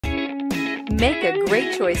Make a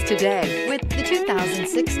great choice today with the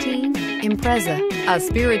 2016 Impreza. A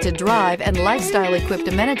spirited drive and lifestyle-equipped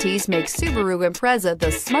amenities make Subaru Impreza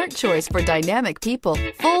the smart choice for dynamic people.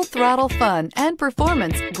 Full throttle fun and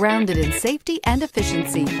performance grounded in safety and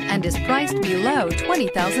efficiency, and is priced below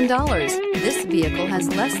 $20,000. This vehicle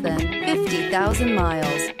has less than 50,000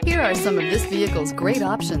 miles. Here are some of this vehicle's great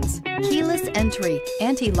options: keyless entry,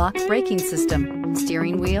 anti-lock braking system,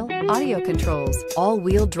 steering wheel audio controls,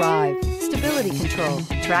 all-wheel drive, stability control,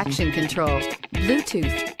 traction control,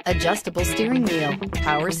 Bluetooth, adjustable steering wheel,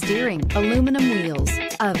 power steering, aluminum wheels.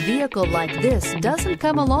 A vehicle like this doesn't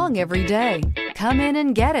come along every day. Come in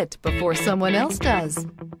and get it before someone else does.